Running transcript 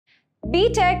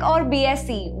B.Tech or B.Sc,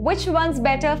 which one's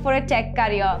better for a tech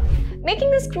career?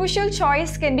 Making this crucial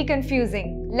choice can be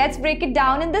confusing. Let's break it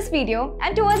down in this video,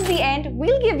 and towards the end,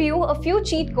 we'll give you a few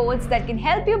cheat codes that can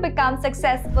help you become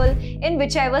successful in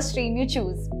whichever stream you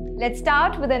choose. Let's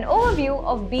start with an overview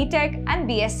of B.Tech and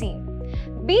B.Sc.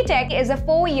 B.Tech is a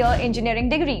 4-year engineering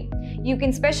degree. You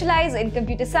can specialize in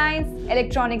computer science,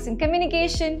 electronics and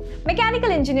communication, mechanical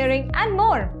engineering, and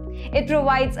more. It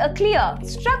provides a clear,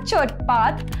 structured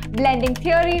path, blending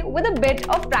theory with a bit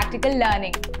of practical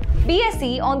learning.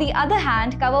 B.Sc, on the other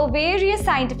hand, covers various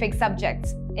scientific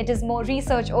subjects. It is more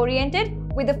research-oriented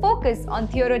with a focus on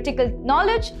theoretical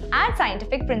knowledge and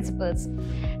scientific principles.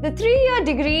 The 3-year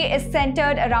degree is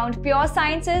centered around pure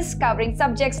sciences, covering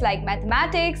subjects like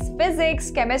mathematics, physics,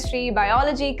 chemistry,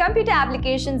 biology, computer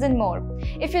applications, and more.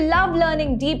 If you love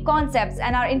learning deep concepts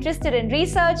and are interested in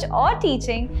research or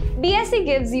teaching, B.Sc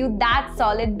gives you that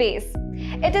solid base.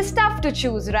 It is tough to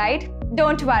choose, right?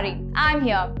 Don't worry, I'm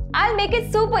here. I'll make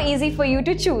it super easy for you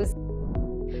to choose.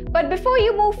 But before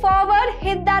you move forward,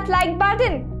 hit that like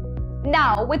button.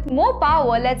 Now, with more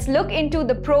power, let's look into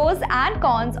the pros and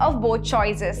cons of both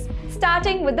choices,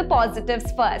 starting with the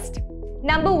positives first.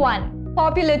 Number 1.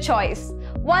 Popular choice.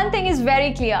 One thing is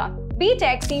very clear.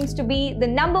 B.Tech seems to be the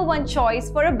number 1 choice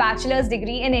for a bachelor's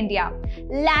degree in India.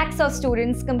 Lakhs of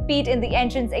students compete in the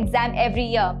entrance exam every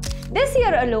year. This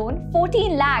year alone,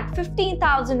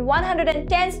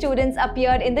 14,15,110 students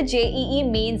appeared in the JEE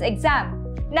mains exam.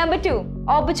 Number 2.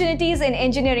 Opportunities in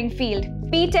engineering field.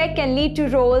 B.Tech can lead to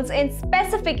roles in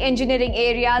specific engineering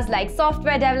areas like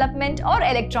software development or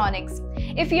electronics.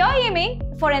 If you're aiming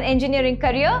for an engineering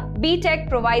career, B.Tech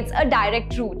provides a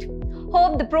direct route.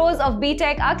 Hope the pros of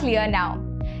B.Tech are clear now.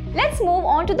 Let's move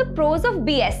on to the pros of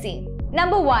B.Sc.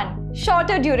 Number 1.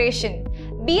 Shorter duration.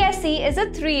 B.Sc is a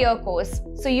 3-year course,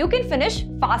 so you can finish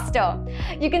faster.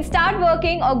 You can start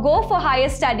working or go for higher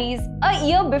studies a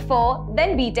year before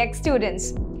than B.Tech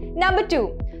students. Number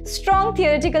 2. Strong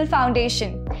theoretical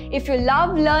foundation. If you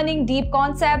love learning deep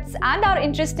concepts and are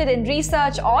interested in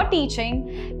research or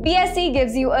teaching, B.Sc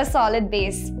gives you a solid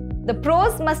base. The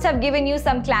pros must have given you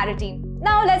some clarity.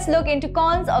 Now let's look into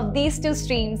cons of these two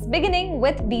streams, beginning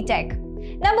with B.Tech.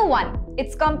 Number 1.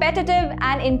 It's competitive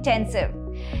and intensive.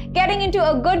 Getting into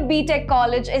a good B.Tech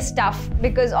college is tough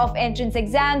because of entrance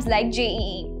exams like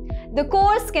JEE. The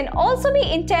course can also be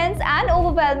intense and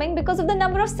overwhelming because of the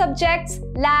number of subjects,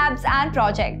 labs, and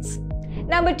projects.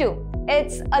 Number 2.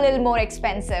 It's a little more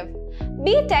expensive.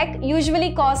 B.Tech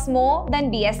usually costs more than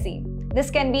B.Sc.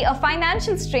 This can be a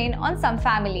financial strain on some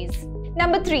families.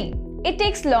 Number 3. It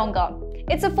takes longer.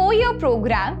 It's a 4-year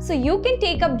program, so you can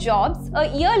take up jobs a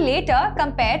year later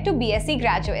compared to B.Sc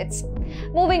graduates.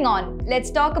 Moving on,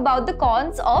 let's talk about the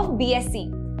cons of B.Sc.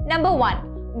 Number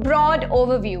 1. Broad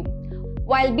overview.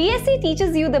 While B.Sc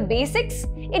teaches you the basics,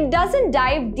 it doesn't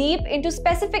dive deep into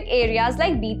specific areas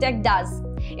like B.Tech does.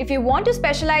 If you want to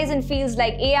specialize in fields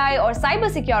like AI or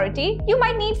cybersecurity, you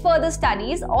might need further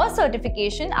studies or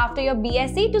certification after your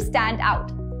B.Sc to stand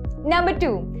out. Number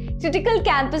 2. Critical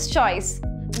campus choice.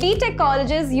 B.Tech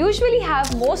colleges usually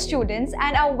have more students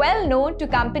and are well known to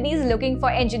companies looking for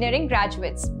engineering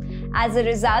graduates. As a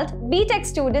result, B.Tech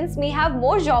students may have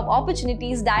more job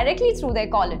opportunities directly through their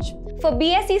college. For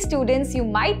B.Sc students, you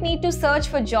might need to search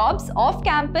for jobs off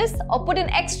campus or put in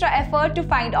extra effort to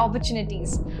find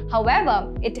opportunities.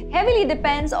 However, it heavily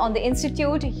depends on the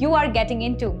institute you are getting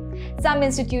into. Some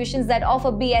institutions that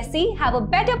offer B.Sc have a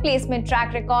better placement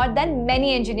track record than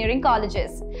many engineering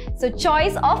colleges. So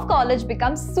choice of college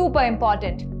becomes super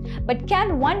important. But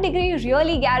can one degree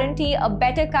really guarantee a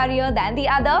better career than the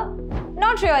other?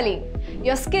 Not really.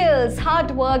 Your skills,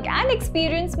 hard work, and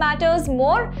experience matters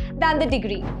more than the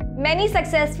degree. Many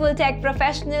successful tech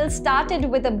professionals started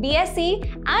with a B.Sc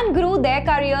and grew their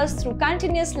careers through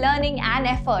continuous learning and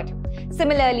effort.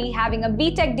 Similarly, having a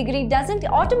B.Tech degree doesn't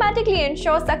automatically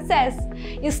ensure success.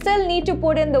 You still need to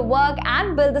put in the work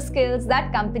and build the skills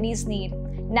that companies need.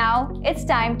 Now, it's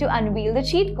time to unveil the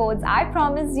cheat codes I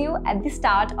promised you at the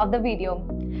start of the video.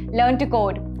 Learn to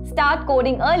code. Start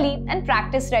coding early and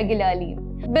practice regularly.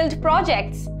 Build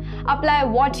projects. Apply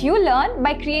what you learn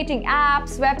by creating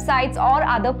apps, websites, or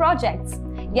other projects.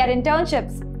 Get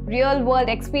internships. Real-world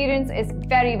experience is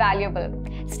very valuable.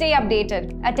 Stay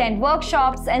updated. Attend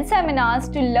workshops and seminars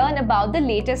to learn about the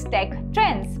latest tech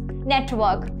trends.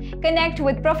 Network. Connect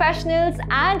with professionals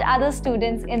and other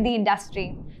students in the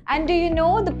industry. And do you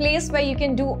know the place where you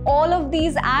can do all of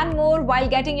these and more while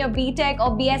getting your B.Tech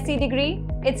or B.Sc degree?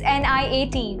 It's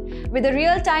NIAT. With a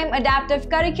real-time adaptive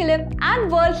curriculum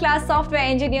and world-class software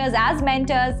engineers as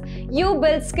mentors, you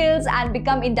build skills and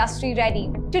become industry ready.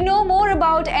 To know more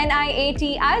about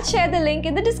NIAT, I'll share the link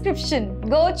in the description.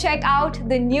 Go check out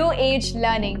the new age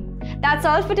learning. That's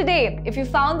all for today. If you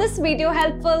found this video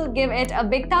helpful, give it a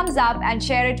big thumbs up and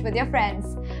share it with your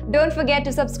friends. Don't forget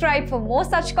to subscribe for more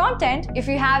such content. If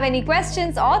you have any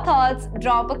questions or thoughts,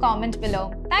 drop a comment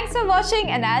below. Thanks for watching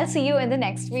and I'll see you in the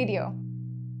next video.